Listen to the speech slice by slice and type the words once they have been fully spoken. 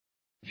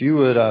If you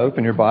would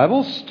open your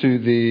Bibles to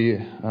the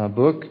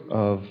book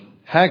of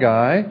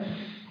Haggai.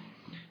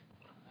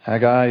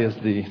 Haggai is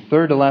the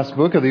third to last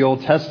book of the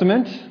Old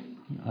Testament.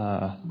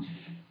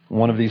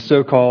 One of these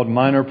so-called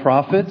minor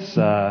prophets.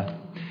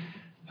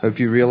 Hope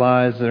you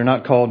realize they're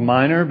not called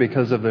minor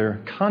because of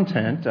their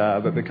content,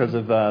 but because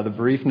of the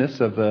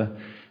briefness of the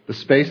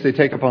space they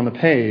take up on the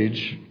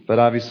page. But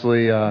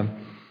obviously,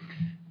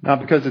 not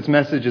because its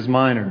message is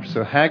minor.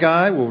 So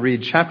Haggai, we'll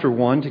read chapter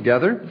 1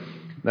 together.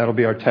 That'll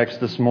be our text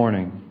this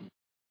morning.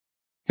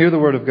 Hear the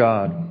word of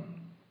God.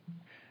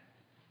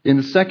 In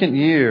the second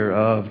year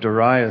of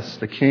Darius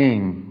the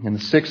king, in the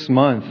 6th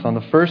month, on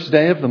the first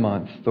day of the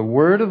month, the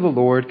word of the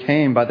Lord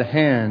came by the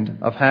hand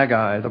of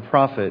Haggai the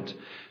prophet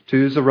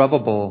to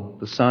Zerubbabel,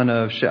 the son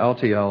of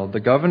Shealtiel, the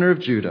governor of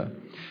Judah,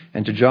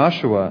 and to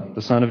Joshua,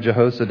 the son of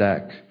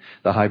Jehozadak,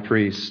 the high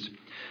priest.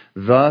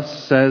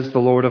 Thus says the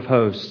Lord of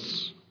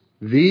hosts,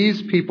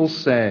 these people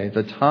say,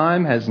 the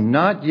time has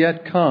not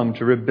yet come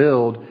to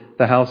rebuild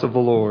the house of the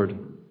Lord.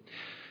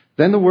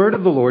 Then the word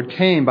of the Lord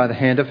came by the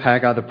hand of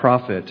Haggai the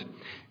prophet.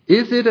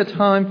 Is it a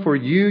time for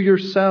you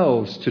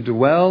yourselves to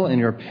dwell in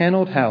your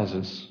paneled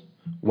houses,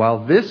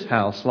 while this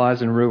house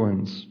lies in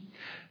ruins?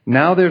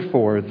 Now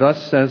therefore,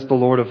 thus says the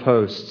Lord of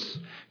hosts,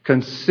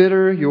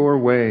 consider your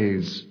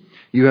ways.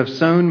 You have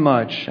sown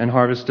much and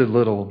harvested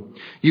little.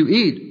 You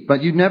eat,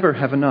 but you never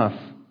have enough.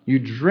 You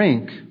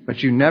drink,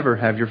 but you never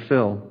have your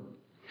fill.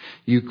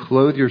 You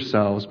clothe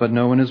yourselves, but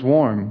no one is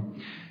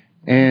warm.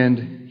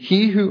 And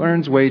he who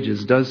earns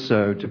wages does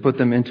so to put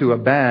them into a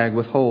bag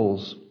with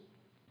holes.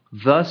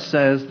 Thus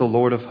says the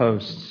Lord of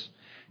hosts,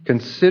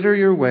 consider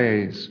your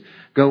ways.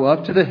 Go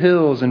up to the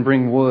hills and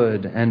bring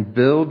wood and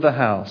build the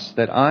house,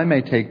 that I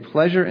may take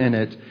pleasure in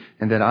it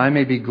and that I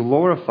may be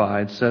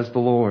glorified, says the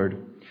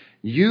Lord.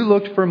 You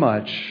looked for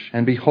much,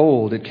 and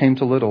behold, it came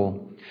to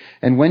little.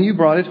 And when you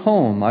brought it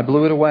home, I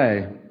blew it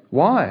away.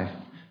 Why?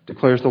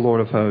 Declares the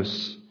Lord of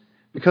hosts.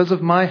 Because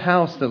of my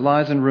house that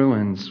lies in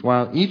ruins,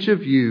 while each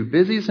of you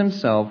busies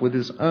himself with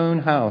his own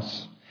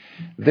house.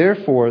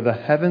 Therefore the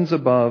heavens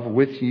above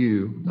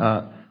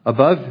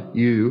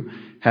you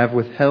have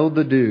withheld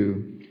the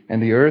dew,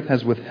 and the earth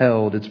has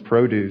withheld its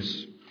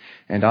produce.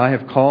 And I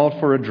have called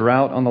for a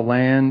drought on the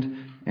land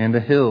and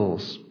the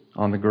hills,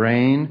 on the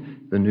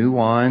grain, the new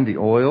wine, the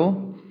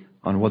oil,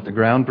 on what the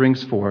ground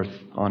brings forth,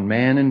 on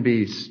man and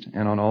beast,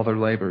 and on all their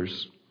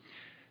labors.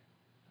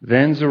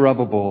 Then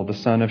Zerubbabel, the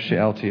son of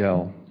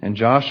Shealtiel, and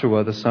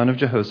Joshua, the son of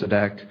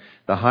Jehozadak,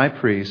 the high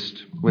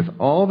priest, with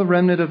all the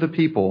remnant of the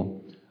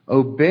people,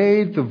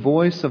 obeyed the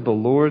voice of the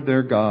Lord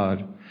their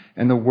God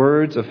and the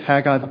words of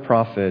Haggai the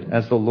prophet,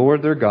 as the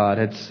Lord their God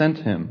had sent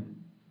him.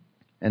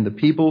 And the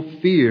people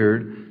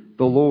feared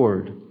the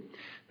Lord.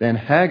 Then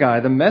Haggai,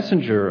 the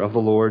messenger of the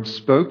Lord,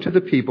 spoke to the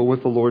people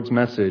with the Lord's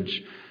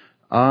message.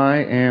 I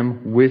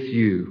am with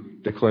you,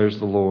 declares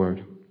the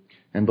Lord.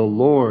 And the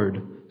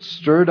Lord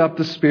stirred up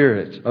the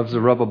spirit of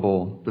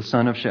Zerubbabel, the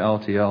son of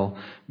Shealtiel,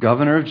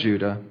 governor of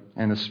Judah,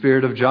 and the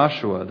spirit of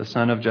Joshua, the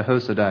son of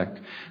Jehozadak,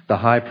 the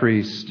high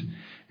priest,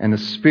 and the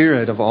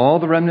spirit of all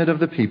the remnant of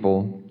the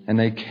people. And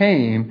they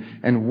came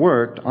and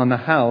worked on the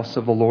house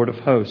of the Lord of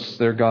hosts,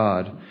 their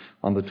God,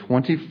 on the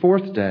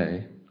 24th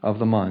day of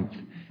the month,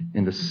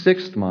 in the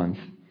 6th month,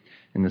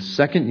 in the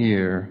 2nd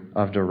year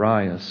of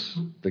Darius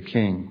the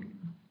king.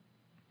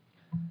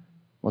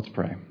 Let's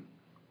pray.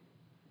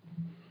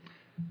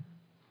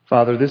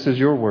 Father, this is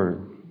your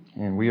word,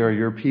 and we are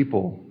your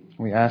people.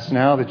 We ask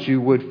now that you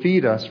would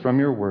feed us from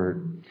your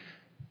word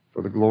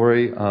for the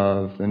glory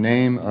of the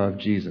name of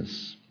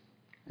Jesus.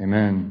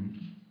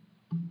 Amen.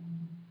 I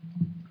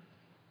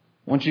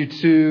want you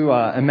to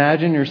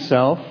imagine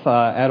yourself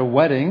at a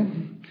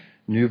wedding,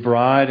 new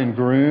bride and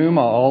groom,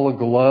 all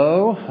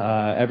aglow.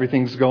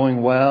 Everything's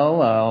going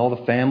well. All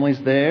the family's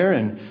there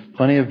and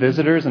plenty of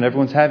visitors, and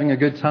everyone's having a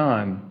good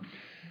time.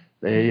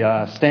 They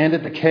stand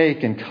at the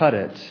cake and cut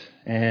it.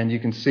 And you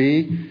can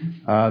see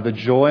the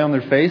joy on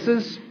their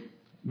faces.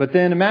 But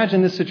then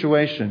imagine this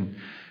situation.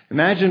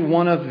 Imagine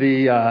one of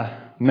the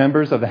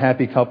members of the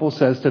happy couple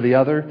says to the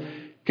other,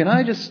 Can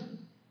I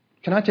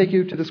take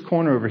you to this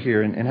corner over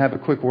here and have a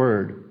quick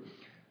word?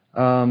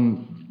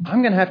 I'm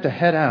going to have to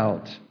head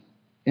out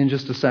in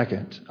just a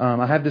second.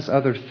 I have this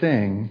other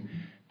thing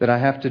that I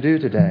have to do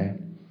today.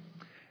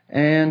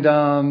 And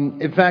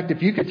in fact,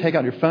 if you could take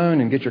out your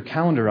phone and get your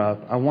calendar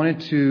up, I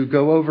wanted to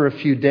go over a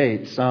few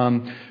dates.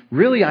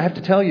 Really, I have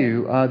to tell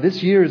you,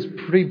 this year is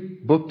pretty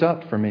booked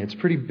up for me. It's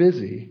pretty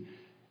busy.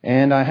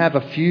 And I have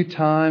a few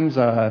times,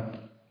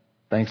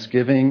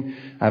 Thanksgiving,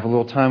 I have a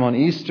little time on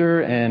Easter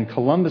and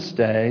Columbus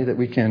Day that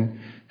we can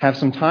have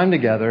some time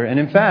together. And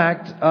in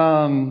fact,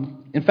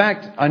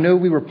 I know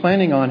we were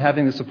planning on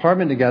having this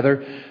apartment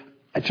together.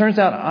 It turns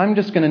out I'm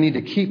just going to need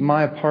to keep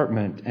my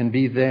apartment and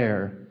be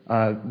there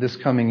this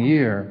coming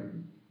year.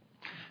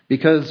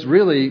 Because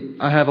really,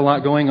 I have a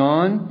lot going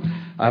on.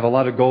 I have a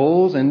lot of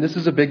goals, and this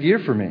is a big year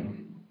for me.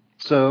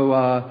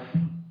 So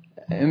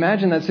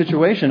imagine that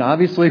situation.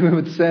 Obviously, we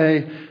would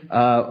say,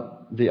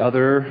 The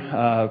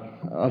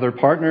other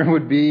partner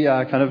would be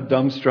kind of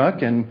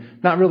dumbstruck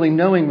and not really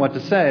knowing what to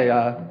say.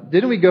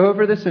 Didn't we go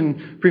over this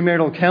in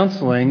premarital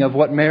counseling of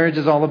what marriage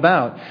is all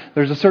about?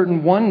 There's a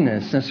certain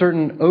oneness, a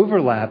certain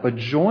overlap, a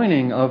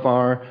joining of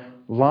our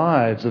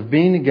lives, of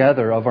being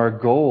together, of our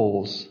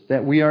goals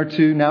that we are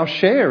to now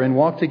share and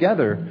walk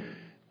together.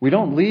 We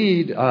don't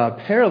lead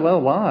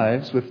parallel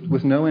lives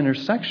with no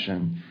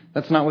intersection.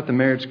 That's not what the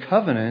marriage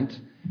covenant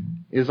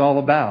is all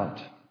about.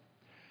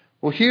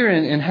 Well, here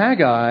in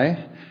Haggai,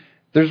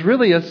 there's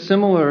really a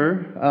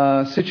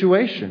similar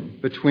situation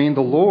between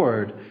the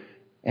Lord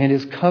and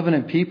His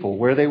covenant people,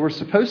 where they were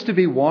supposed to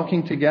be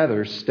walking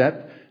together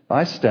step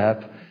by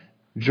step,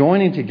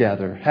 joining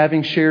together,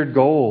 having shared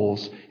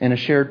goals and a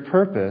shared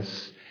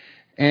purpose.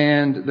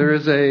 And there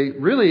is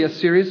really a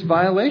serious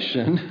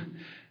violation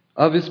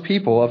of His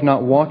people, of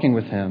not walking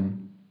with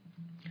Him.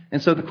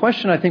 And so the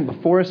question I think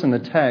before us in the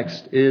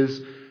text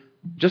is,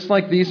 just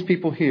like these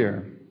people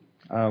here,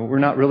 we're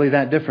not really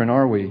that different,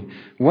 are we?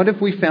 What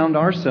if we found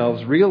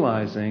ourselves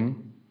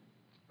realizing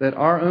that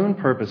our own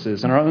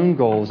purposes and our own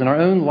goals and our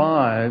own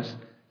lives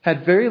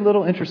had very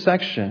little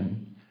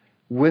intersection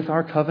with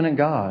our covenant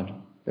God?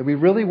 That we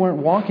really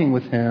weren't walking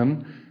with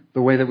Him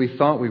the way that we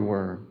thought we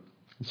were.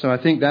 So I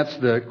think that's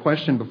the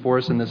question before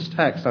us in this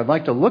text. I'd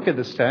like to look at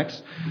this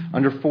text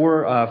under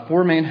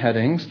four main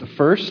headings. The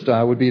first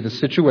would be the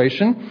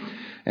situation,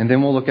 and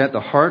then we'll look at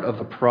the heart of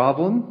the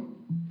problem,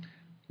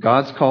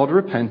 God's call to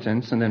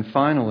repentance, and then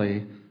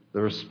finally,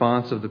 the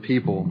response of the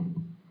people.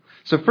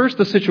 So first,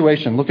 the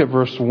situation. Look at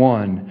verse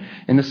 1.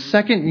 In the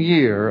 2nd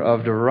year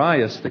of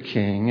Darius the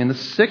king, in the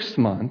 6th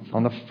month,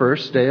 on the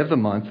 1st day of the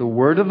month, the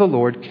word of the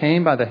Lord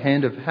came by the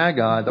hand of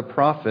Haggai the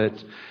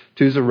prophet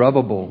to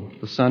Zerubbabel,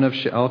 the son of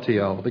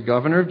Shealtiel, the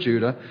governor of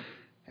Judah,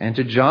 and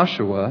to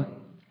Joshua,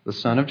 the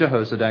son of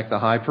Jehozadak, the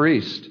high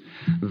priest.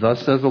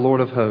 Thus says the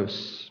Lord of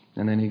hosts.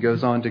 And then he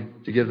goes on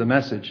to give the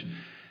message.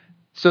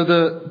 So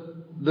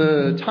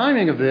the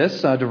timing of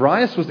this,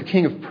 Darius was the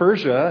king of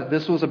Persia.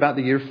 This was about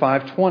the year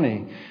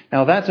 520.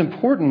 Now that's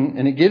important,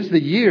 and it gives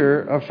the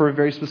year for a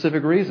very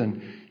specific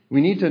reason. We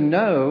need to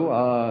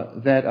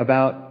know that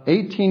about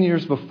 18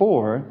 years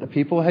before, the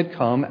people had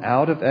come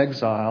out of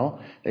exile.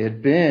 They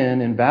had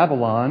been in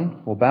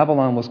Babylon. Well,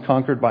 Babylon was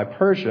conquered by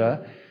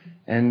Persia,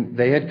 and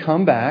they had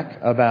come back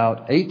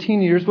about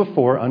 18 years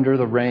before under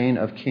the reign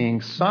of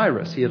King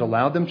Cyrus. He had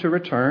allowed them to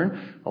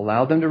return,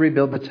 allowed them to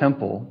rebuild the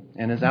temple.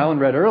 And as Alan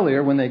read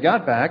earlier, when they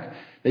got back,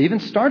 they even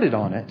started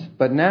on it.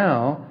 But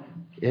now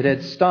it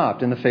had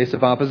stopped in the face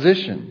of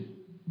opposition.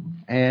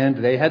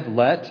 And they had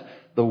let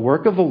the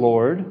work of the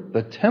Lord,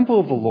 the temple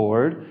of the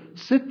Lord,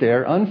 sit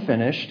there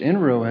unfinished in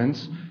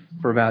ruins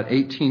for about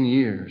 18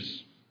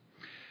 years.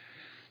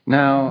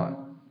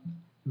 Now,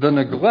 the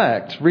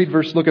neglect,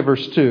 look at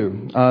verse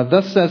 2.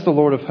 Thus says the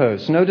Lord of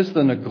hosts. Notice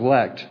the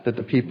neglect that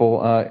the people,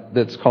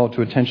 that's called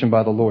to attention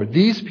by the Lord.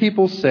 These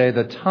people say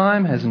the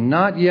time has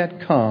not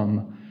yet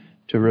come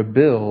to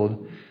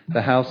rebuild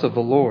the house of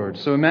the Lord.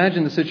 So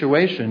imagine the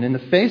situation. In the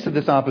face of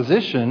this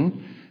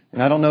opposition,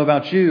 and I don't know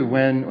about you,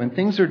 when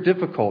things are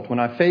difficult, when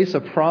I face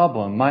a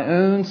problem, my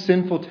own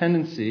sinful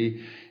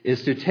tendency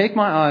is to take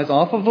my eyes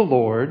off of the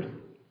Lord.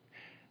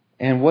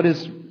 And what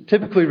is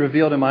typically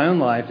revealed in my own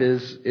life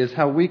is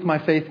how weak my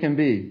faith can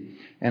be.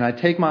 And I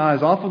take my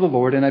eyes off of the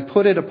Lord and I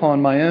put it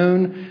upon my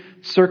own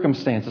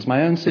circumstances,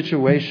 my own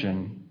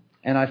situation.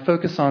 And I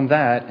focus on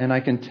that, and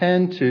I can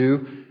tend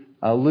to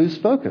lose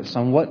focus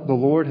on what the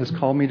Lord has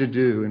called me to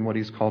do and what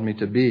He's called me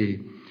to be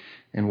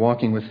in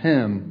walking with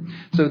Him.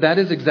 So that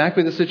is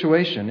exactly the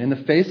situation. In the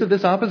face of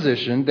this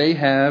opposition, they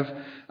have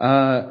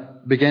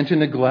began to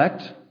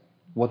neglect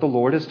what the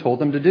Lord has told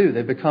them to do.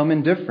 They've become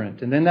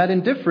indifferent. And then that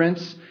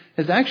indifference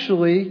is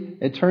actually,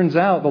 it turns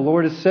out, the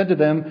Lord has said to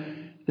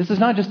them, this is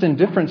not just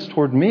indifference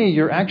toward me.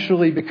 You're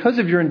actually, because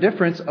of your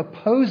indifference,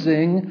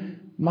 opposing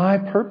my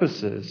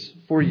purposes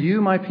for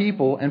you, my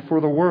people, and for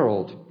the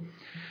world.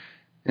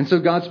 And so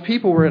God's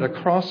people were at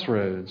a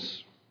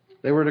crossroads.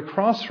 They were at a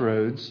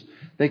crossroads.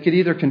 They could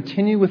either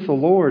continue with the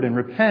Lord and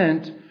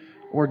repent,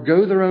 or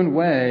go their own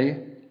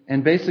way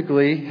and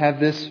basically have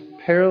this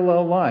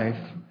parallel life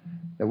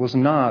that was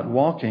not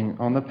walking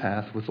on the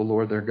path with the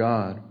Lord their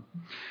God.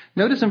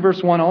 Notice in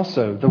verse 1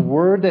 also, the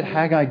word that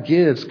Haggai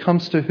gives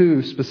comes to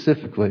who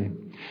specifically?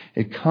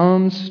 It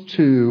comes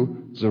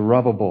to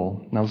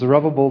Zerubbabel. Now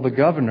Zerubbabel, the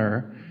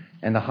governor,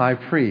 and the high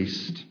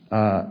priest,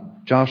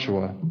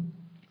 Joshua.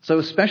 So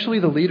especially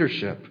the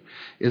leadership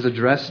is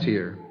addressed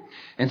here.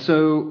 And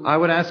so I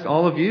would ask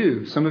all of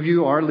you, some of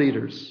you are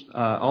leaders.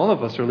 All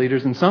of us are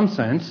leaders in some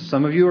sense.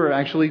 Some of you are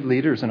actually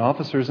leaders and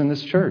officers in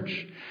this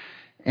church.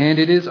 And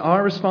it is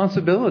our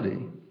responsibility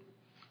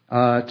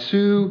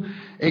to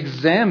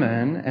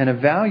examine and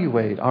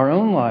evaluate our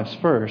own lives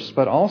first,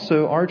 but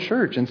also our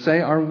church, and say,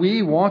 are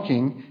we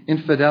walking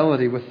in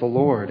fidelity with the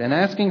Lord? And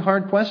asking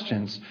hard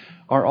questions.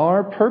 Are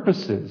our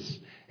purposes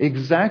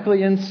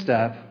exactly in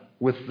step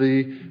with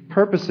the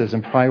purposes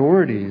and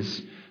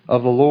priorities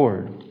of the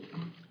Lord?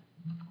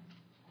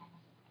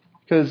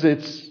 because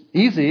it's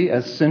easy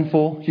as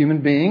sinful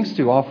human beings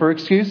to offer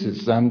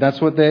excuses.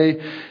 That's what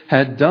they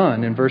had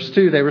done. In verse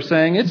 2, they were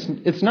saying,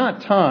 it's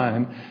not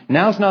time.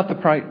 Now's not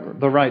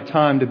the right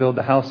time to build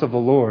the house of the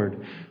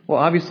Lord. Well,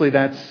 obviously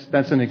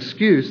that's an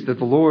excuse that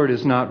the Lord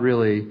is not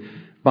really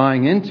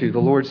buying into. The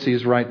Lord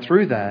sees right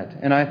through that.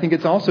 And I think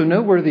it's also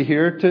noteworthy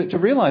here to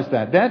realize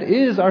that. That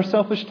is our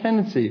selfish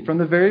tendency from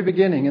the very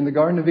beginning in the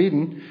Garden of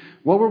Eden.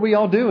 What were we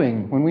all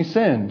doing when we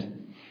sinned?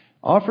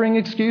 Offering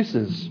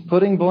excuses,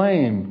 putting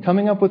blame,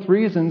 coming up with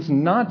reasons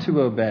not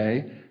to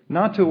obey,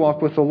 not to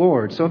walk with the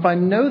Lord. So if I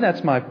know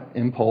that's my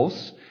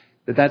impulse,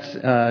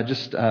 that's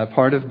just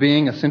part of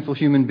being a sinful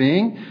human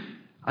being,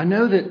 I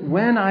know that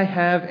when I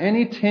have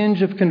any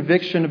tinge of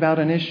conviction about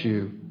an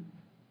issue,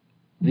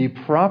 the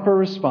proper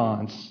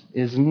response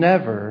is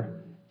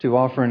never to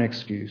offer an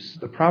excuse.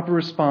 The proper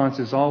response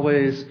is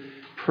always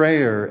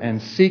prayer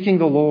and seeking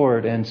the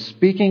Lord and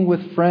speaking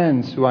with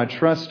friends who I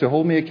trust to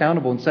hold me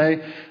accountable and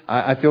say,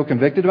 I feel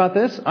convicted about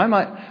this. I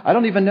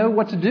don't even know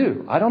what to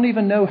do. I don't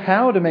even know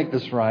how to make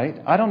this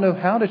right. I don't know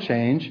how to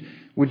change.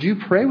 Would you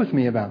pray with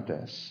me about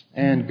this?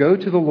 And go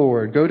to the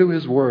Lord, go to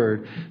His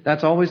Word.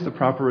 That's always the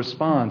proper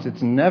response.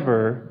 It's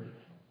never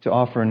to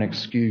offer an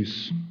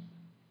excuse.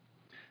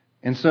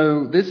 And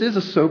so this is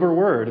a sober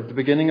word at the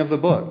beginning of the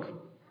book.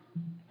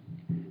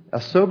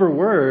 A sober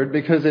word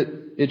because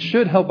it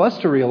should help us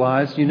to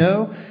realize,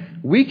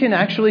 we can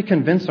actually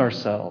convince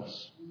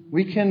ourselves.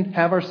 We can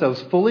have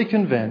ourselves fully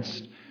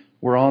convinced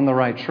we're on the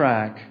right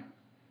track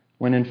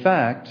when in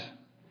fact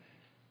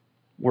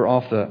we're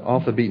off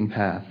the beaten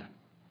path.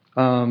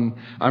 I'm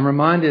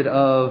reminded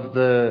of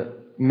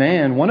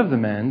one of the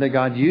men that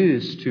God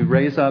used to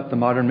raise up the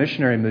modern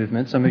missionary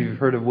movement. Some of you have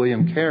heard of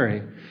William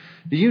Carey.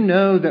 Do you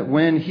know that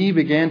when he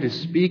began to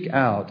speak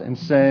out and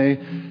say,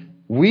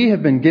 we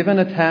have been given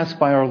a task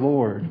by our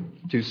Lord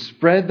to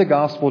spread the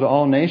gospel to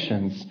all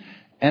nations,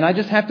 and I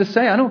just have to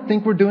say, I don't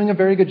think we're doing a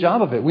very good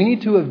job of it. We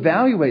need to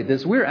evaluate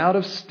this. We're out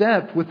of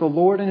step with the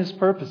Lord and His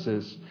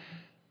purposes.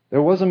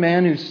 There was a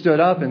man who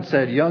stood up and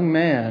said, young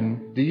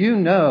man, do you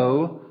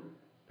know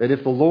that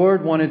if the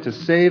Lord wanted to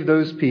save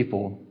those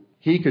people,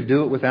 He could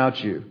do it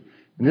without you?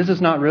 And this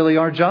is not really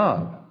our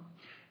job.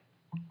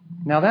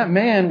 Now that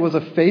man was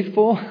a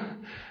faithful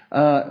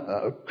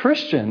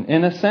Christian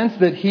in a sense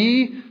that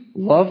he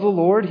loved the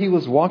Lord, he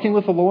was walking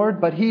with the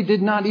Lord, but he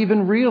did not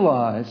even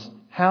realize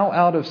how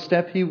out of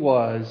step he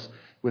was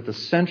with the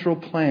central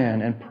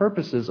plan and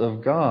purposes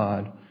of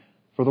God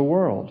for the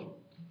world.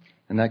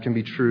 And that can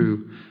be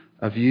true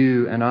of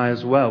you and I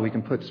as well. We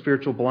can put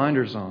spiritual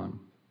blinders on.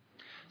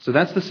 So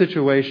that's the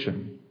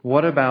situation.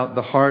 What about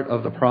the heart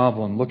of the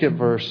problem? Look at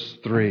verse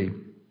 3.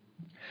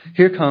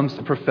 Here comes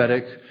the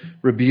prophetic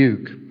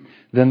rebuke.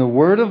 Then the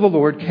word of the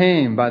Lord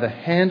came by the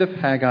hand of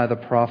Haggai the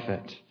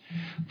prophet.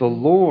 The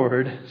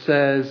Lord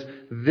says,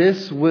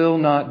 this will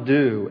not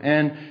do.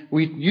 And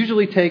we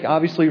usually take,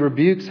 obviously,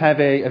 rebukes have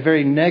a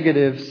very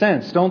negative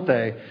sense, don't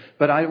they?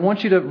 But I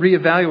want you to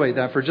reevaluate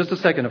that for just a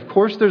second. Of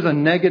course, there's a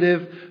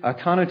negative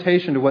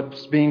connotation to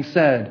what's being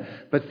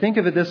said. But think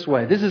of it this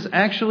way. This is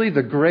actually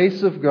the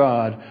grace of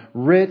God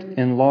writ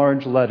in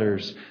large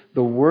letters.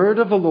 The word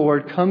of the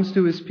Lord comes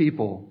to His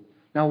people.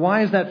 Now,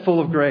 why is that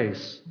full of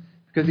grace?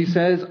 Because He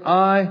says,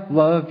 I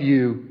love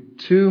you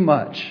too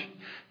much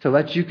to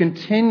let you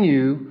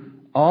continue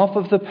off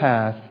of the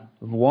path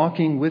of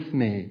walking with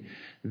me.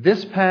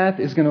 This path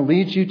is going to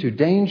lead you to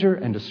danger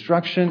and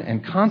destruction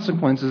and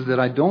consequences that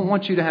I don't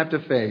want you to have to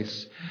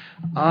face.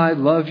 I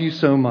love you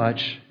so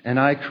much, and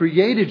I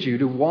created you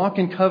to walk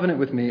in covenant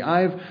with me.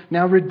 I've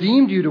now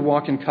redeemed you to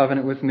walk in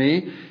covenant with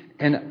me.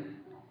 And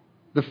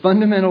the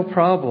fundamental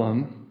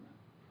problem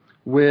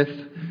with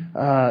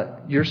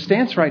your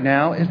stance right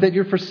now is that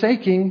you're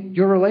forsaking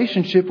your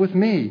relationship with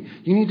me.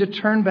 You need to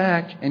turn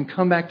back and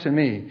come back to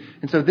me.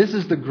 And so this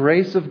is the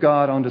grace of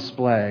God on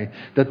display,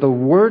 that the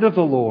word of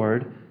the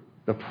Lord,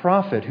 the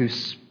prophet who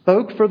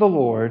spoke for the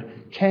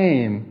Lord,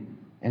 came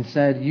and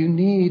said, you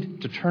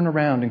need to turn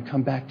around and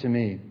come back to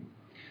me.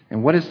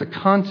 And what is the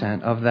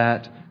content of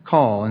that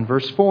call? In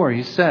verse 4,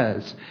 he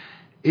says,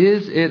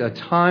 is it a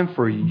time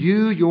for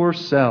you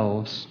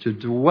yourselves to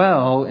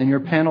dwell in your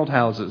paneled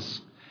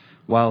houses,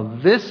 while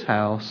this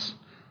house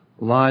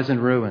lies in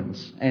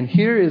ruins? And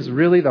here is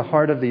really the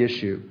heart of the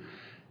issue.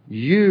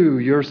 You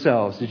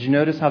yourselves. Did you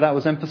notice how that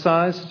was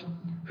emphasized?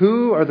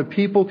 Who are the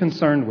people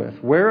concerned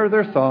with? Where are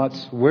their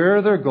thoughts? Where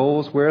are their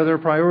goals? Where are their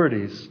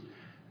priorities?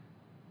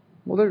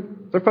 Well,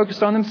 they're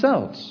focused on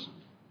themselves.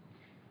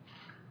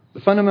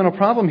 The fundamental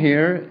problem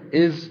here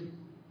is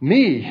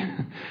me.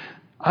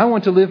 I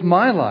want to live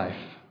my life.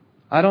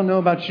 I don't know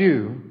about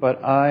you,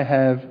 but I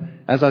have,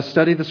 as I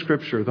study the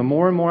Scripture, the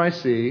more and more I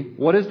see,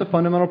 what is the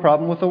fundamental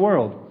problem with the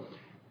world?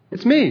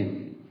 It's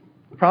me.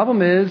 The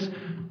problem is,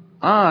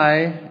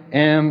 I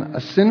am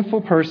a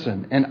sinful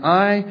person, and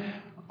I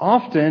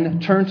often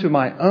turn to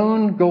my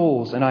own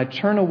goals, and I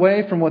turn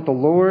away from what the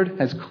Lord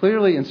has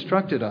clearly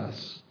instructed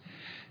us.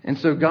 And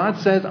so God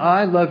says,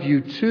 I love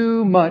you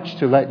too much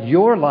to let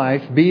your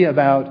life be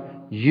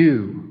about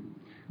you.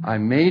 I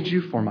made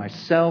you for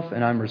myself,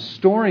 and I'm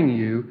restoring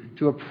you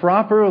to a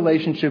proper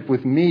relationship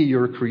with me,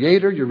 your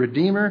Creator, your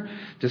Redeemer,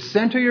 to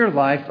center your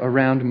life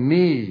around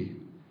me.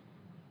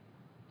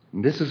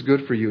 And this is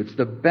good for you. It's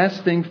the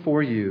best thing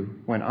for you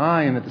when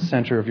I am at the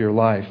center of your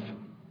life.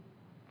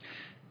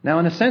 Now,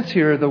 in a sense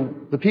here,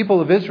 the people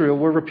of Israel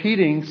were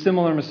repeating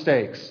similar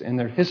mistakes in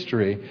their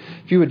history.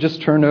 If you would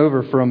just turn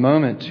over for a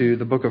moment to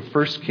the book of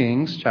 1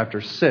 Kings,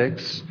 chapter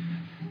 6.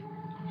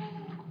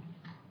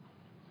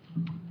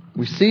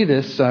 We see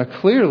this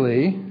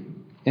clearly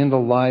in the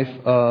life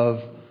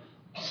of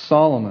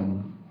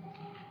Solomon.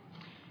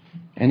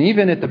 And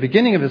even at the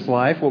beginning of his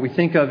life, what we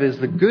think of is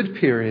the good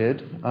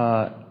period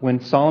when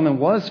Solomon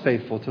was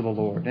faithful to the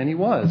Lord. And he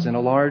was, in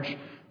a large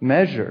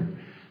measure.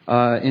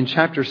 In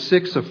chapter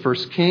 6 of 1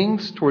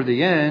 Kings, toward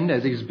the end,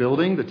 as he's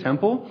building the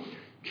temple,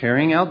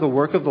 carrying out the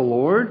work of the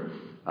Lord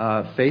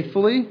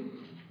faithfully,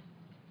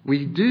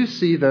 we do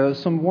see, though,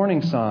 some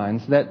warning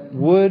signs that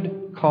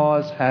would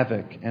cause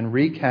havoc and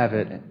wreak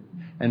havoc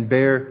and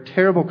bear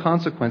terrible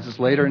consequences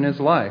later in his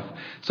life.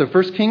 So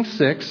 1 Kings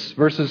 6,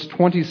 verses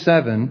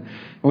 27,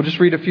 we'll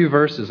just read a few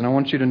verses, and I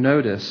want you to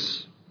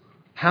notice,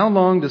 how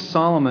long does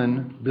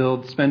Solomon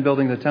spend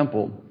building the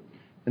temple?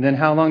 And then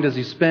how long does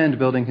he spend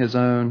building his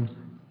own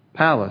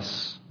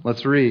palace?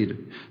 Let's read.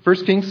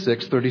 1 Kings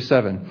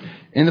 6:37.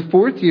 In the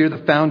 4th year,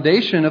 the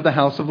foundation of the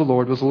house of the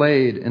Lord was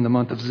laid in the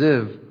month of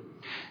Ziv.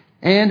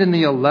 And in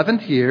the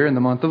 11th year, in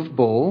the month of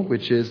Bul,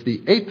 which is the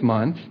 8th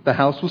month, the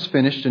house was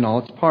finished in all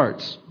its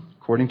parts,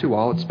 according to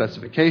all its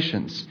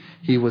specifications.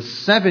 He was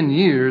 7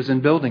 years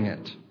in building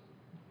it.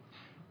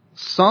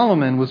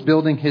 Solomon was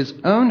building his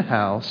own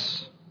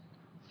house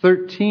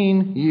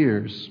 13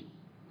 years,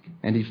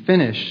 and he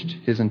finished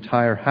his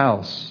entire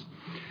house.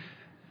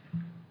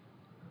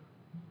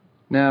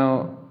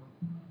 Now,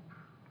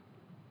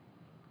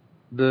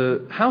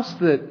 the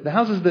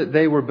houses that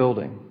they were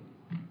building,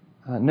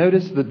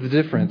 notice the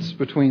difference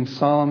between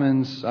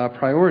Solomon's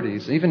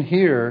priorities. Even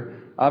here,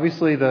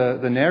 obviously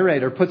the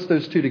narrator puts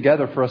those two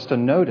together for us to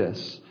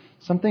notice.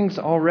 Something's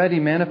already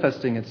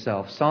manifesting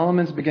itself.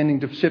 Solomon's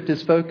beginning to shift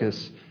his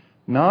focus,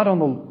 not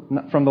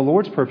from the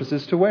Lord's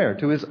purposes to where?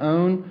 To his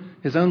own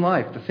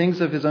life, the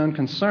things of his own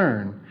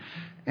concern.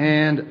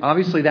 And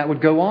obviously that would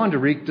go on to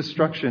wreak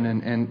destruction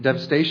and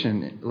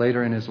devastation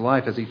later in his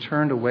life as he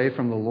turned away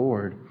from the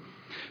Lord.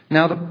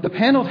 Now, the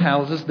paneled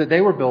houses that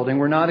they were building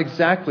were not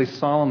exactly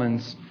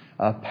Solomon's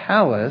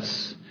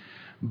palace,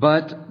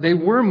 but they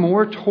were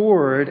more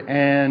toward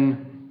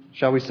an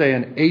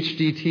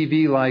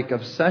HGTV-like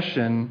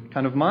obsession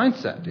kind of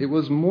mindset. It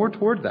was more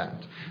toward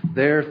that.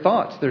 Their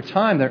thoughts, their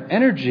time, their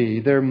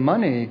energy, their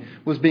money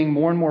was being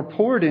more and more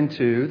poured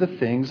into the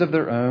things of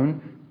their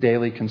own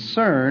daily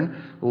concern,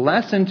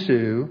 less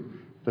into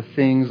the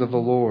things of the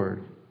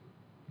Lord.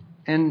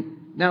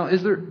 And now,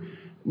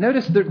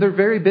 notice they're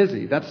very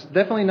busy. That's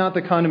definitely not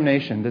the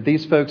condemnation that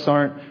these folks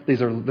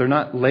they're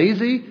not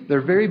lazy,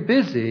 they're very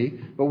busy,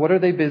 but what are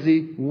they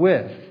busy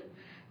with?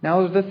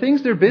 Now, the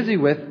things they're busy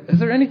with, is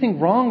there anything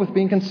wrong with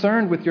being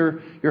concerned with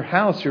your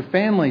house, your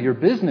family, your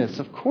business?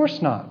 Of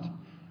course not.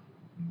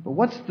 But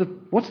what's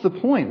the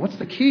point? What's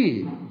the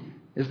key?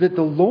 Is that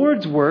the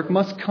Lord's work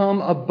must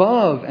come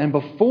above and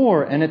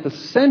before and at the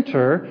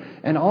center,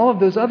 and all of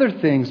those other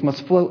things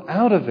must flow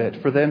out of it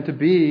for them to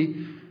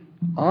be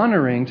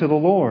honoring to the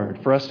Lord,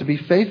 for us to be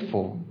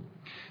faithful.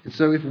 And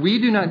so if we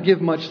do not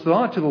give much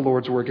thought to the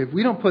Lord's work, if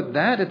we don't put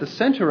that at the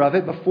center of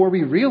it before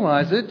we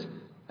realize it,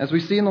 as we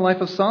see in the life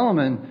of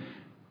Solomon,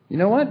 you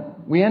know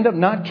what? We end up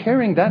not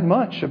caring that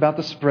much about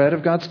the spread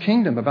of God's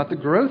kingdom, about the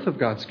growth of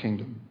God's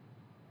kingdom.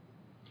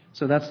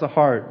 So that's the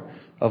heart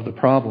of the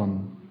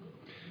problem.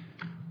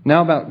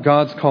 Now about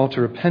God's call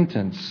to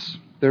repentance.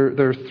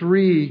 There are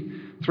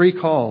three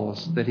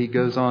calls that he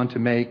goes on to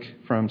make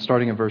from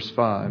starting in verse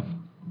 5.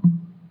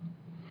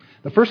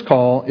 The first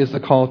call is the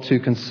call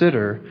to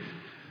consider.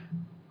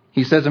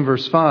 He says in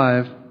verse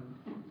 5,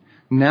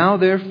 "Now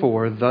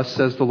therefore, thus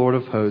says the Lord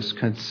of hosts,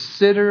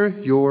 consider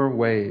your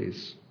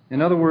ways."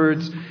 In other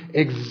words,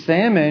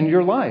 examine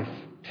your life.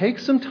 Take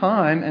some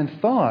time and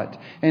thought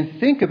and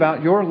think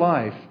about your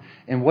life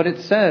and what it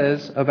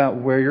says about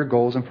where your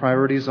goals and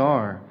priorities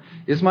are.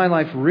 Is my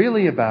life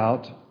really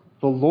about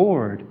the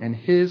Lord and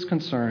His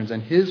concerns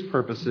and His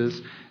purposes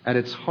at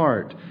its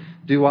heart?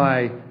 Do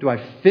I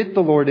fit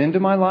the Lord into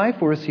my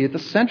life, or is He at the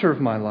center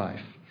of my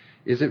life?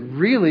 Is it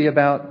really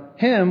about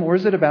Him, or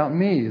is it about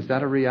me? Is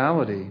that a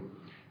reality?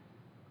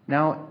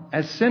 Now,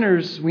 as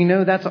sinners, we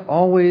know that's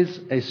always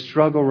a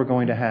struggle we're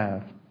going to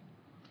have.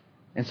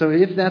 And so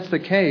if that's the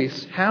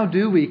case, how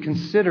do we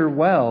consider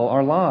well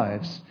our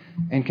lives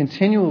and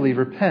continually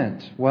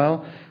repent?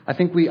 Well, I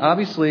think we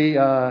obviously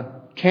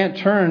can't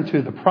turn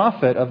to the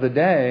prophet of the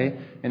day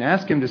and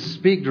ask him to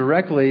speak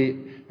directly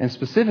and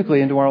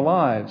specifically into our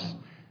lives.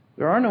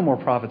 There are no more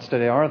prophets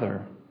today, are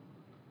there?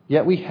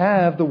 Yet we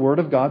have the Word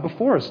of God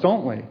before us,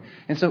 don't we?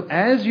 And so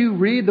as you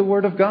read the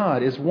Word of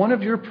God, is one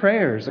of your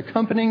prayers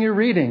accompanying your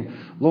reading,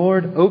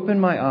 Lord, open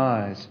my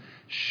eyes.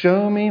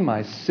 Show me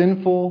my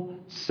sinful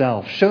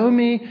self. Show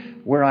me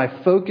where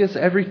I focus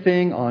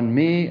everything on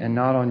me and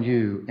not on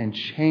you, and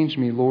change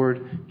me,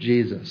 Lord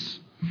Jesus.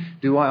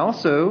 Do I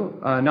also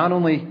not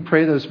only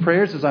pray those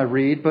prayers as I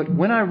read, but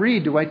when I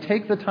read, do I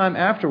take the time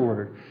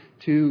afterward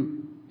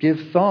to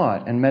give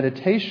thought and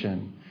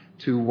meditation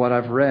to what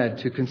I've read,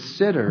 to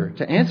consider,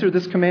 to answer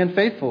this command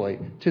faithfully,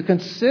 to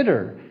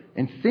consider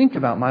and think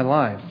about my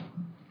life?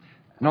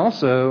 And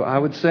also, I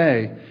would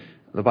say,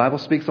 the Bible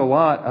speaks a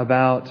lot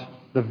about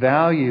the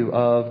value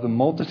of the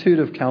multitude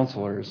of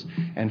counselors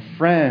and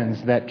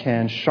friends that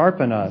can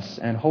sharpen us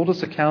and hold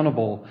us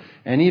accountable,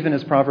 and even,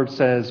 as Proverbs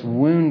says,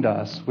 wound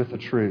us with the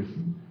truth,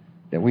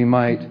 that we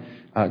might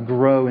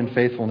grow in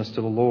faithfulness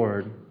to the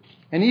Lord.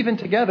 And even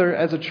together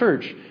as a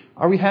church,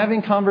 are we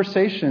having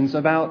conversations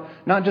about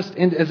not just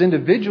as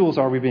individuals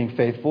are we being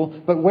faithful,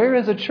 but where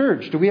as a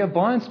church do we have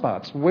blind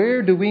spots?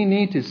 Where do we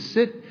need to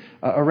sit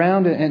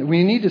around and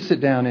we need to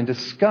sit down and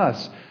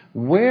discuss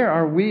where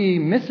are we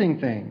missing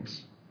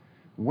things?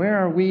 Where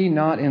are we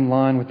not in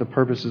line with the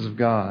purposes of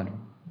God?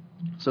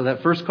 So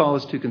that first call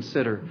is to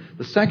consider.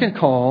 The second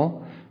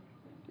call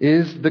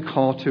is the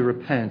call to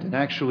repent and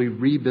actually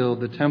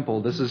rebuild the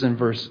temple. This is in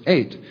verse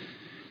 8.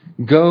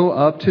 Go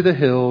up to the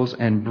hills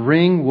and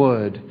bring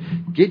wood.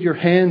 Get your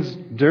hands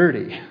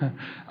dirty.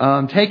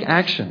 Take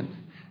action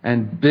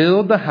and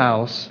build the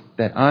house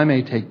that I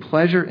may take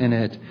pleasure in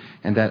it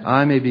and that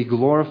I may be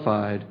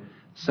glorified,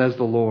 says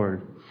the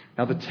Lord.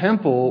 Now the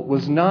temple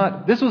was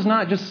not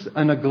just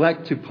a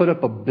neglect to put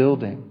up a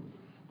building.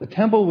 The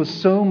temple was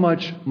so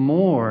much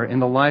more in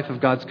the life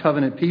of God's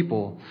covenant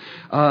people.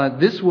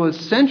 This was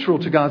central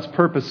to God's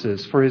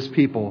purposes for His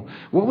people.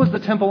 What was the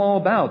temple all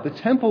about? The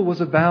temple was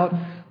about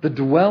the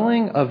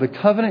dwelling of the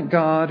covenant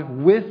God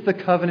with the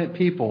covenant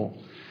people,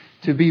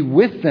 to be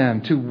with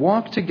them, to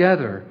walk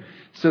together,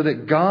 so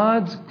that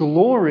God's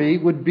glory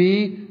would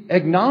be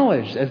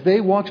acknowledged as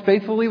they walked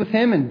faithfully with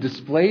Him and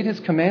displayed His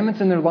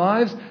commandments in their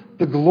lives.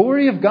 The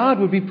glory of God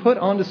would be put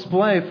on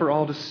display for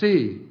all to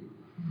see.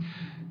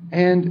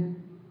 And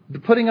the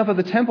putting up of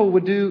the temple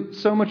would do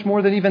so much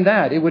more than even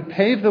that. It would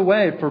pave the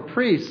way for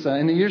priests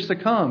in the years to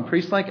come,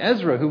 priests like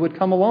Ezra who would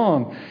come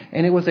along.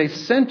 And it was a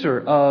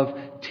center of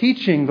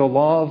teaching the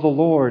law of the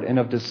Lord and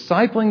of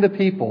discipling the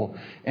people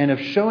and of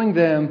showing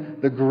them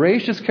the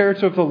gracious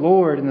character of the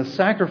Lord and the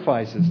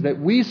sacrifices, that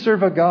we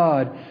serve a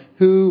God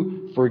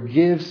who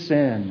forgives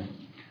sin.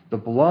 The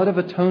blood of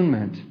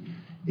atonement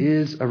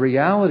is a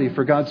reality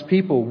for God's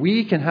people.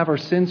 We can have our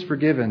sins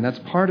forgiven. That's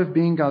part of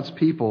being God's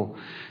people.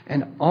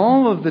 And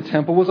all of the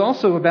temple was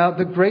also about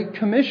the Great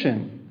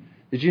Commission.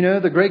 Did you know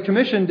the Great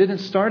Commission didn't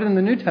start in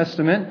the New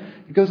Testament?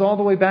 It goes all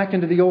the way back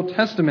into the Old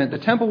Testament. The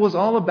temple was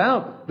all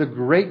about the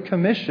Great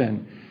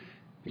Commission,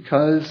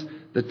 because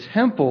the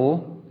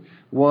temple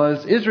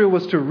Israel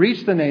was to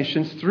reach the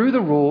nations through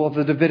the rule of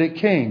the Davidic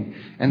king.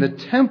 And the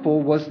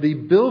temple was the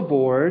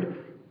billboard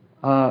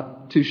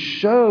to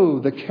show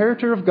the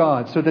character of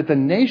God so that the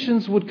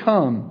nations would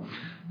come.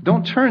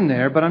 Don't turn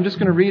there, but I'm just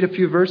going to read a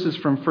few verses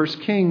from 1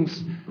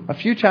 Kings, a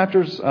few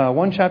chapters,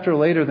 one chapter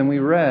later than we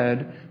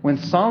read, when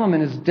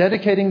Solomon is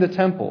dedicating the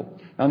temple.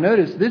 Now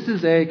notice, this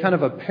is a kind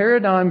of a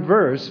paradigm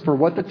verse for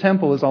what the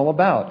temple is all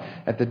about.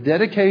 At the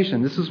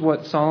dedication, this is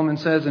what Solomon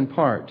says in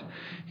part.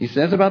 He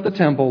says about the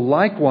temple,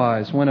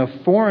 likewise, when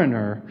a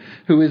foreigner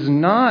who is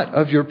not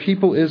of your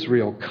people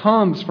Israel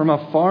comes from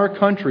a far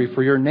country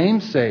for your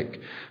name's sake,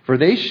 for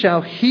they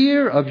shall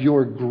hear of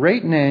your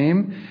great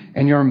name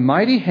and your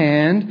mighty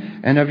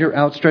hand and of your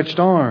outstretched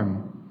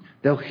arm.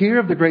 They'll hear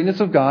of the greatness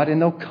of God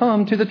and they'll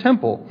come to the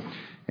temple.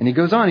 And he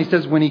goes on, he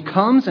says, when he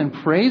comes and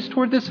prays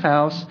toward this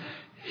house,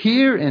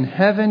 hear in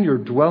heaven your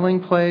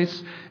dwelling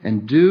place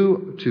and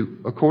do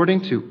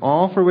according to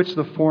all for which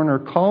the foreigner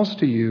calls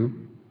to you,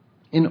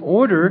 in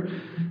order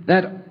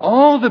that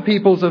all the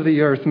peoples of the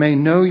earth may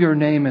know your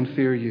name and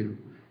fear you.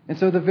 And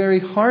so the very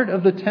heart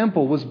of the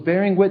temple was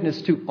bearing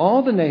witness to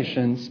all the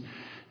nations.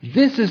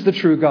 This is the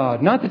true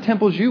God, not the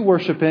temples you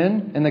worship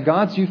in and the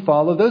gods you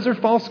follow. Those are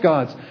false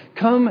gods.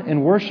 Come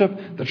and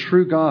worship the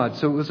true God.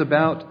 So it was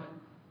about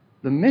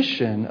the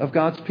mission of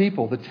God's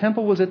people. The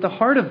temple was at the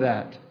heart of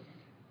that.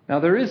 Now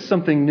there is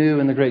something new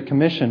in the Great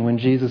Commission when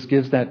Jesus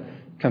gives that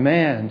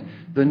command.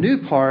 The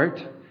new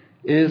part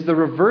is the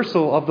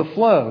reversal of the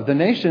flow. The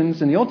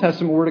nations in the Old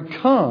Testament were to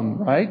come,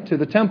 right, to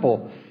the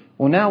temple.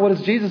 Well, now what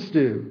does Jesus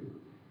do?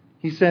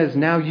 He says,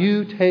 now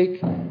you take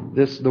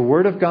the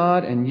word of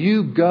God and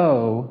you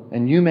go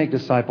and you make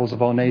disciples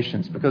of all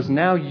nations, because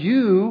now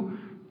you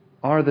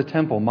are the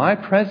temple. My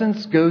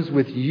presence goes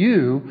with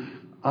you.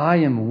 I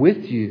am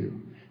with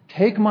you.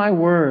 Take my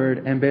word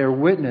and bear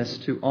witness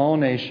to all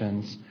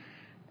nations.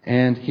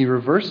 And he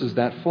reverses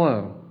that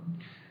flow.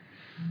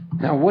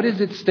 Now, what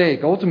is at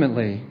stake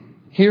ultimately?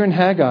 Here in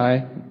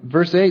Haggai,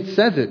 verse 8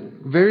 says it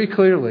very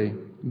clearly.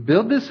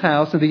 Build this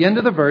house. At the end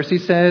of the verse, he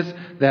says,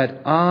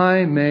 that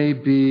I may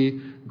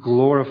be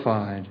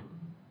glorified.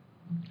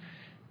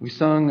 We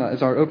sung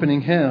as our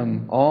opening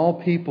hymn,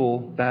 all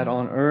people that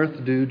on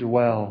earth do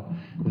dwell.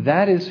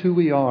 That is who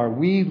we are.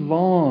 We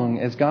long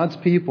as God's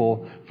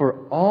people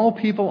for all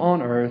people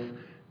on earth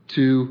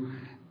to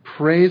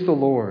praise the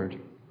Lord.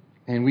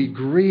 And we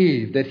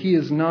grieve that he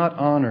is not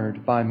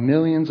honored by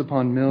millions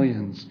upon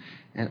millions.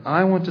 And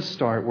I want to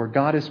start where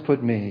God has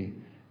put me,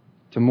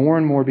 to more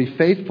and more be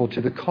faithful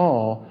to the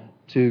call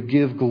to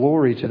give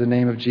glory to the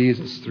name of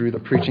Jesus through the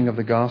preaching of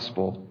the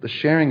gospel, the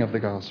sharing of the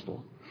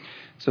gospel.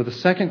 So the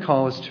second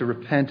call is to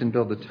repent and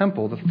build the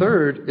temple. The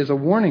third is a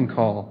warning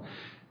call.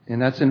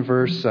 And that's in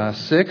verse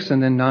 6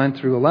 and then 9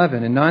 through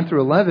 11. In 9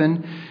 through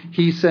 11,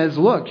 he says,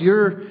 look,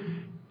 you're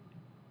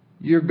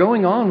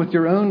going on with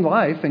your own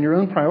life and your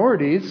own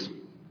priorities.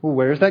 Well,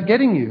 where is that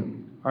getting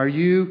you? Are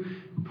you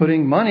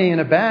putting money in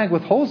a bag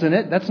with holes in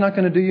it? That's not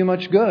going to do you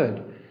much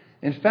good.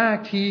 In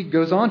fact, he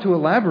goes on to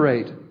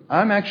elaborate.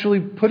 I'm actually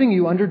putting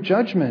you under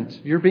judgment.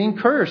 You're being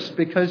cursed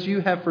because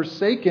you have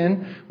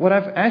forsaken what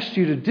I've asked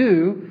you to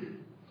do,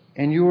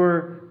 and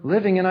you're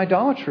living in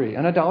idolatry,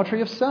 an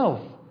idolatry of self.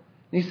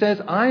 And he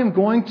says, I am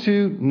going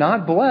to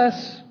not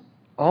bless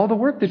all the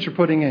work that you're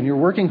putting in. You're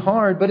working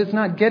hard, but it's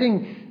not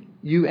getting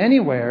you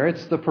anywhere.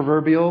 It's the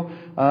proverbial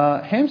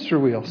hamster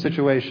wheel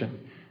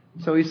situation.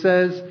 So he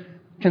says,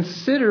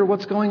 consider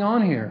what's going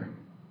on here.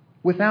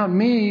 Without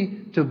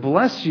me to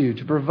bless you,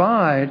 to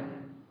provide,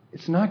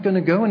 it's not going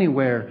to go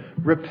anywhere.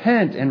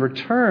 Repent and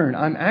return.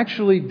 I'm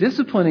actually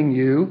disciplining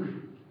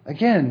you,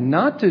 again,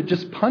 not to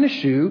just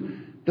punish you.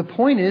 The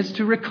point is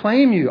to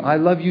reclaim you. I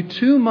love you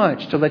too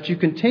much to let you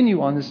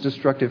continue on this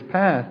destructive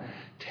path.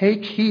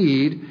 Take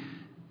heed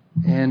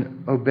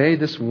and obey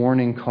this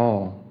warning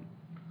call.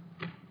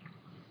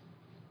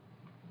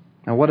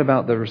 Now, what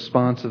about the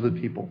response of the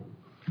people?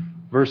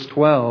 Verse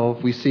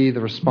 12, we see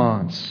the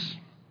response.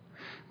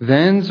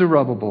 Then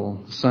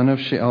Zerubbabel, the son of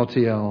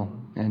Shealtiel,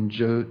 and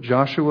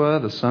Joshua,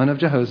 the son of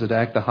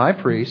Jehozadak, the high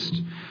priest,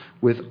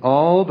 with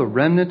all the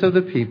remnant of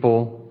the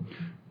people,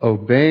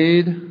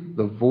 obeyed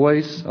the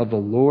voice of the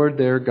Lord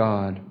their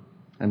God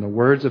and the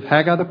words of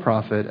Haggai the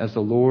prophet as the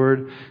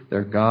Lord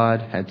their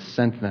God had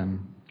sent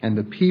them. And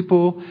the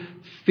people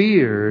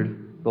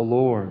feared the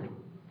Lord.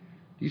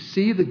 Do you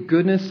see the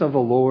goodness of the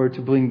Lord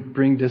to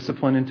bring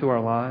discipline into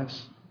our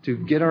lives, to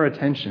get our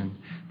attention?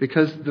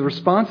 Because the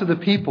response of the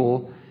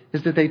people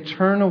is that they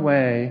turn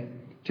away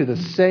to the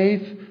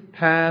safe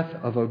path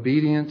of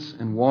obedience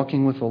and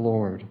walking with the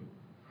Lord.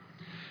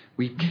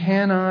 We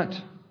cannot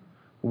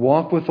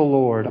walk with the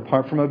Lord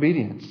apart from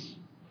obedience.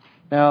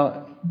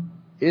 Now,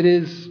 it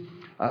is,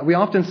 we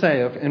often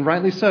say, and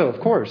rightly so, of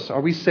course,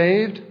 are we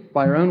saved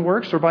by our own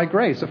works or by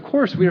grace? Of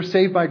course, we are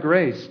saved by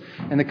grace.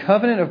 And the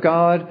covenant of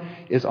God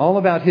is all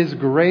about His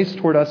grace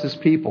toward us as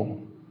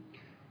people.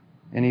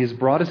 And He has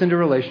brought us into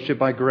relationship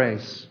by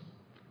grace.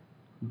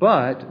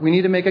 But we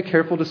need to make a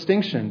careful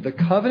distinction. The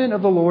covenant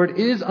of the Lord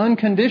is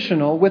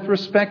unconditional with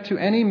respect to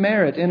any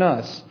merit in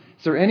us.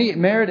 Is there any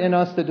merit in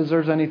us that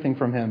deserves anything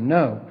from Him?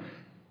 No.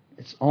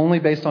 It's only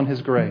based on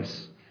His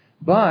grace.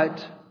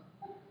 But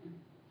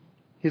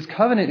His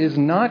covenant is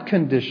not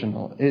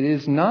conditional. It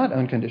is not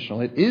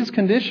unconditional. It is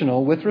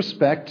conditional with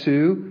respect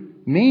to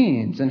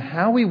means and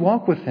how we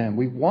walk with Him.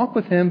 We walk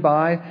with Him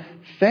by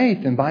faith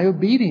and by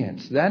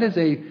obedience. That is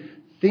a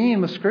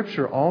theme of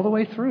Scripture all the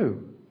way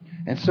through.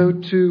 And so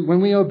when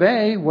we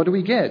obey, what do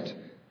we get?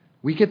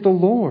 We get the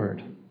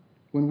Lord.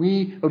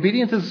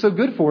 Obedience is so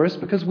good for us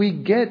because we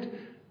get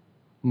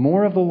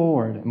more of the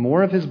Lord,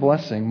 more of His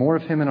blessing, more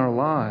of Him in our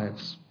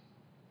lives.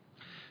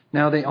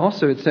 Now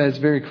it says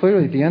very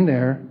clearly at the end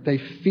there, they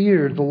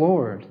feared the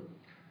Lord.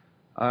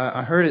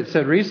 I heard it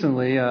said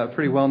recently, a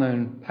pretty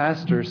well-known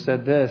pastor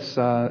said this,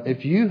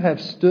 if you have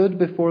stood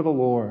before the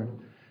Lord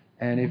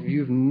and if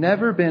you've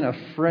never been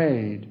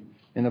afraid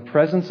in the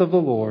presence of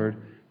the Lord,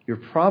 you're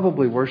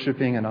probably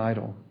worshiping an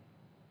idol.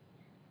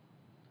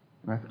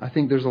 I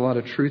think there's a lot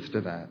of truth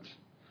to that.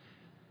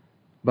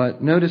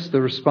 But notice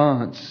the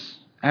response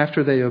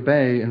after they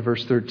obey in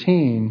verse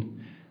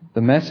 13.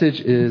 The message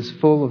is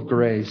full of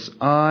grace.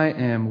 I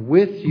am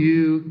with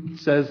you,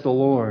 says the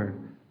Lord.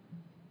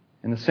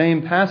 And the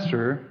same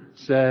pastor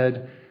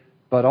said,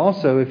 but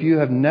also if you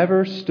have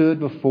never stood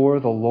before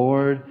the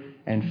Lord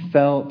and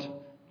felt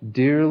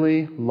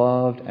dearly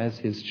loved as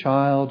His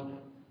child,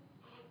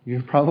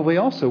 you're probably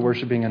also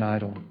worshiping an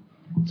idol.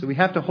 So we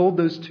have to hold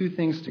those two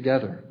things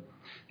together.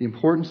 The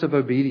importance of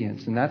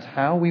obedience, and that's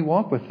how we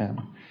walk with Him.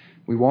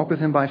 We walk with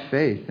Him by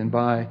faith and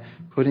by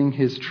putting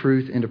His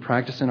truth into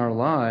practice in our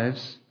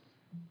lives.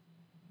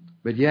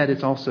 But yet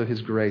it's also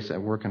His grace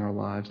at work in our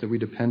lives that we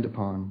depend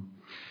upon.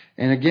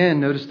 And again,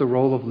 notice the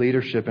role of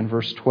leadership in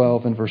verse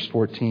 12 and verse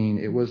 14.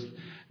 It was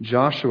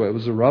Joshua, it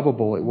was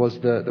Zerubbabel, it was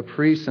the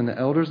priests and the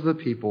elders of the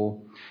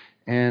people.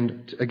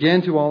 And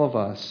again, to all of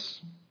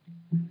us,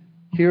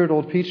 here at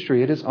Old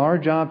Peachtree, it is our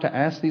job to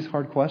ask these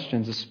hard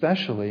questions,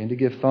 especially, and to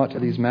give thought to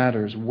these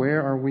matters.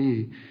 Where are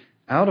we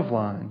out of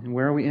line? And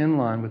where are we in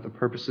line with the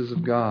purposes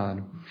of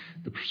God,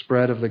 the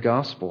spread of the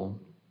gospel?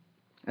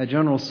 At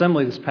General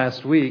Assembly this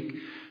past week,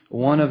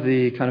 one of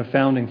the kind of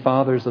founding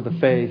fathers of the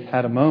faith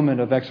had a moment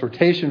of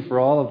exhortation for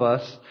all of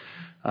us.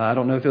 I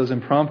don't know if it was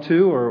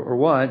impromptu or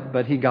what,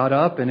 but he got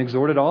up and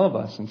exhorted all of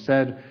us and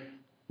said,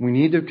 we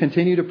need to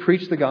continue to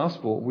preach the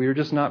gospel. We're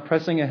just not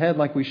pressing ahead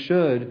like we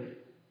should.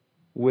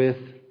 with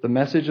the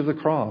message of the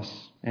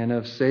cross and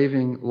of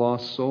saving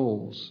lost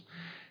souls.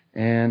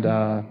 And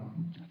I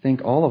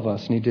think all of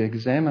us need to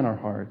examine our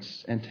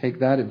hearts and take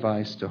that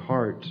advice to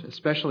heart,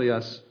 especially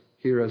us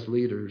here as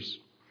leaders.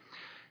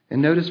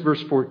 And notice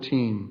verse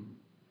 14,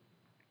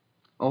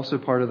 also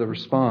part of the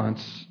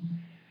response.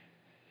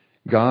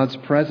 God's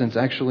presence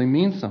actually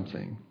means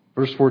something.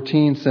 Verse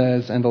 14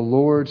 says, "And the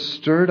Lord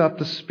stirred up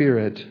the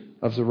spirit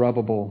of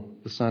Zerubbabel,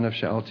 the son of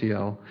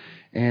Shealtiel,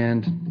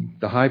 and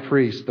the high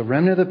priest, the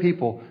remnant of the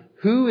people."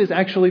 Who is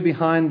actually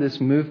behind this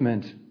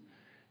movement?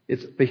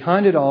 It's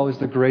behind it all is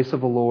the grace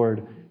of the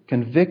Lord,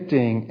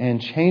 convicting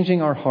and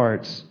changing our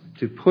hearts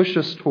to push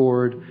us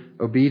toward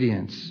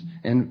obedience.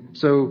 And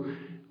so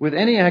with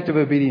any act of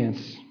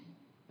obedience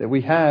that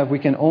we have, we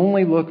can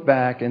only look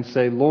back and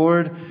say,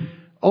 "Lord,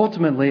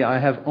 ultimately I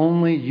have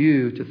only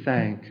you to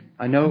thank.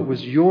 I know it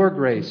was your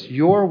grace,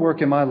 your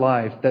work in my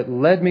life that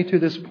led me to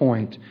this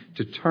point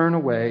to turn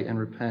away and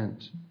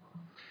repent."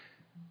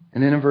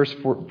 And then in verse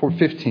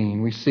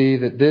 15, we see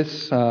that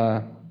this,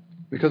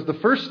 because the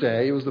first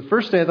day, it was the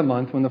first day of the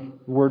month when the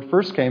word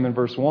first came in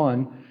verse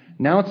 1.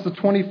 Now it's the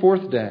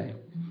 24th day.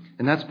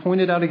 And that's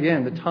pointed out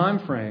again, the time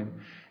frame.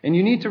 And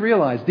you need to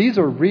realize these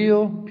are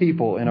real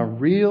people in a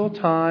real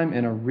time,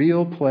 in a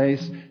real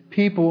place,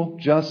 people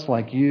just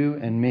like you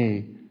and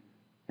me.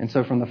 And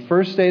so from the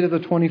first day to the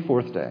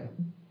 24th day,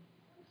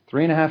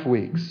 3.5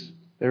 weeks,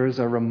 there is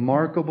a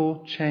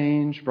remarkable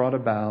change brought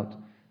about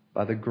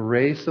by the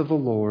grace of the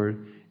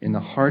Lord in the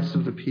hearts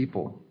of the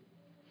people.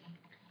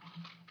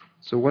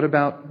 So what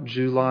about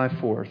July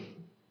 4th,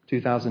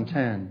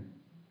 2010?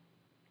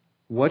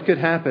 What could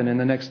happen in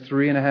the next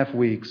 3.5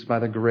 weeks by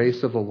the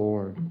grace of the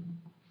Lord?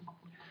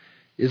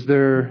 Is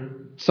there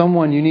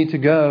someone you need to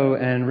go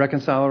and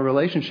reconcile a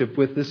relationship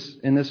with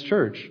in this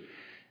church?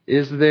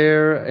 Is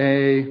there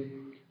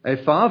a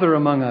father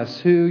among us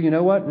who,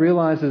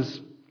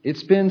 realizes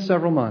it's been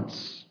several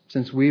months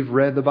since we've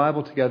read the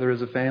Bible together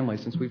as a family,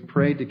 since we've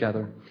prayed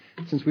together,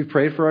 since we've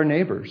prayed for our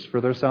neighbors,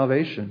 for their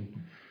salvation?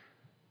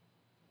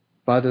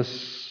 By the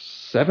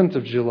 7th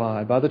of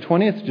July, by the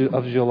 20th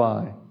of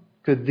July,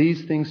 could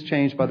these things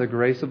change by the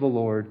grace of the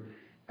Lord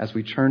as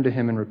we turn to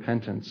Him in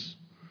repentance?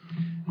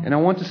 And I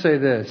want to say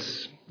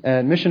this.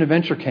 At Mission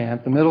Adventure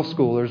Camp, the middle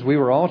schoolers, we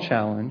were all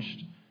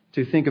challenged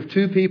to think of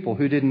 2 people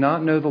who did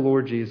not know the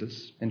Lord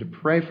Jesus and to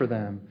pray for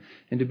them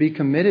and to be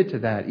committed to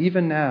that,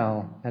 even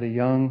now at a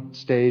young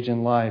stage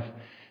in life.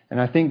 And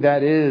I think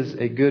that is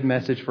a good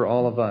message for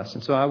all of us.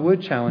 And so I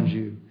would challenge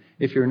you,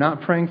 if you're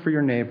not praying for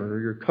your neighbor or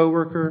your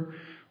coworker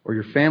or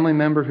your family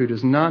member who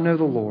does not know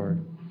the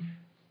Lord,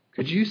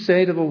 could you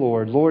say to the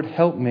Lord, "Lord,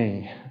 help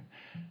me.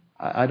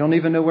 I don't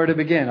even know where to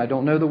begin. I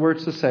don't know the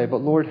words to say,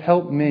 but Lord,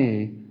 help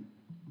me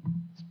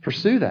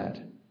pursue that.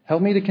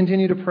 Help me to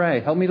continue to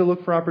pray. Help me to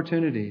look for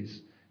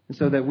opportunities." And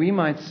so that we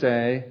might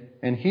say,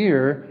 and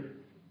here,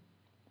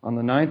 on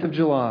the 9th of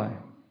July,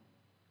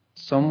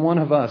 some one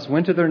of us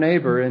went to their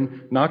neighbor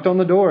and knocked on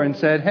the door and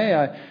said,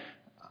 "Hey,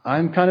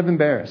 I'm kind of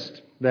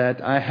embarrassed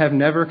that I have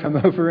never come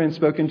over and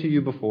spoken to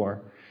you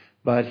before.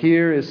 But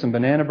here is some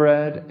banana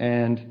bread,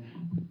 and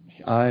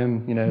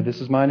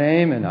this is my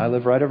name, and I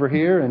live right over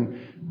here. And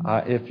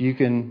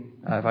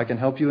if I can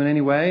help you in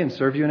any way and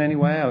serve you in any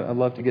way, I'd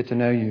love to get to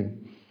know you."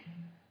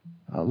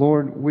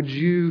 Lord, would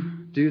you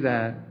do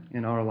that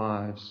in our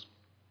lives?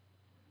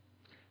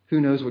 Who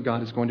knows what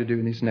God is going to do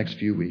in these next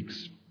few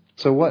weeks?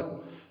 So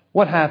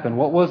what happened?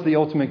 What was the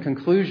ultimate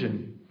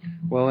conclusion?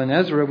 Well, in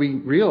Ezra, we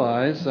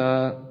realize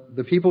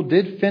the people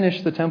did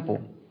finish the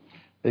temple.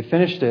 They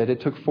finished it.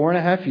 It took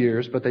 4.5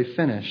 years, but they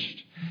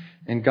finished.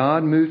 And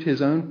God moved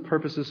His own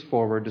purposes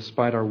forward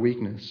despite our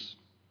weakness.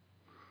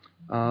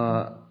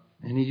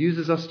 And He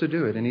uses us to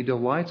do it, and He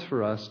delights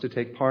for us to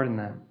take part in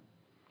that.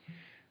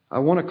 I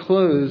want to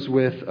close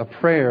with a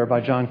prayer by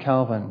John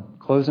Calvin.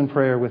 Close in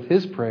prayer with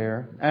his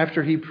prayer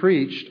after he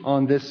preached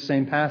on this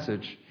same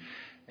passage.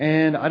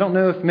 And I don't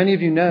know if many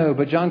of you know,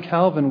 but John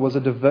Calvin was a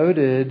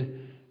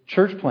devoted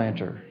church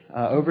planter,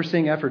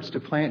 overseeing efforts to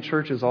plant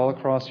churches all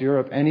across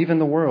Europe and even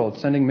the world,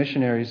 sending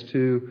missionaries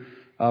to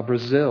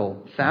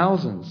Brazil.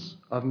 Thousands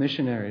of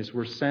missionaries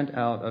were sent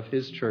out of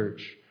his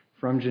church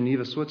from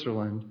Geneva,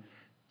 Switzerland,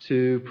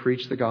 to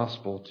preach the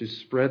gospel, to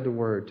spread the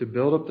word, to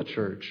build up the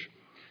church.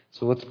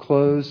 So let's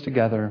close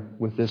together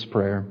with this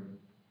prayer.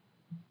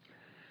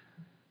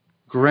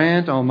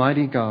 Grant,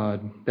 Almighty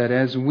God, that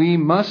as we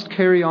must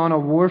carry on a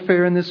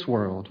warfare in this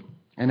world,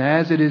 and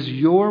as it is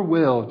your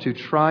will to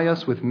try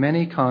us with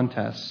many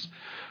contests,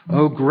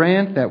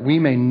 grant that we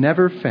may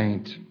never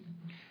faint,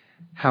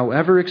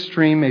 however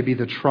extreme may be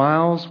the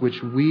trials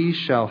which we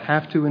shall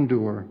have to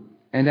endure.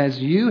 And as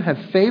you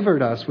have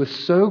favored us with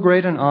so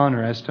great an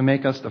honor as to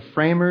make us the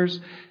framers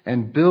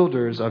and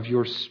builders of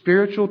your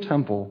spiritual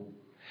temple,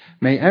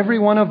 may every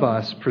one of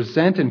us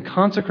present and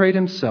consecrate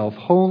himself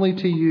wholly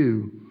to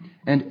you.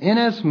 And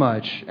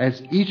inasmuch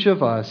as each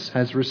of us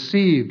has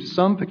received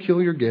some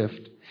peculiar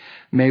gift,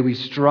 may we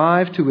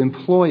strive to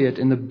employ it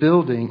in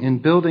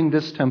building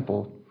this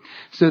temple,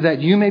 so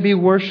that you may be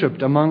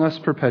worshipped among us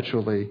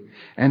perpetually.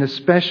 And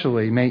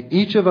especially may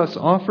each of us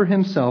offer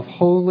himself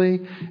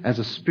wholly as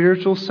a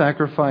spiritual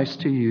sacrifice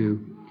to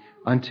you,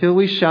 until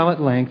we shall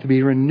at length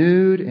be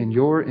renewed in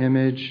your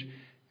image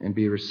and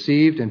be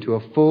received into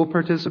a full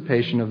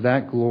participation of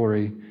that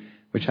glory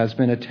which has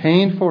been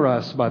attained for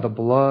us by the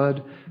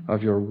blood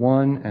of your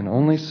one and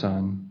only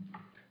Son.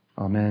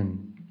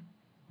 Amen.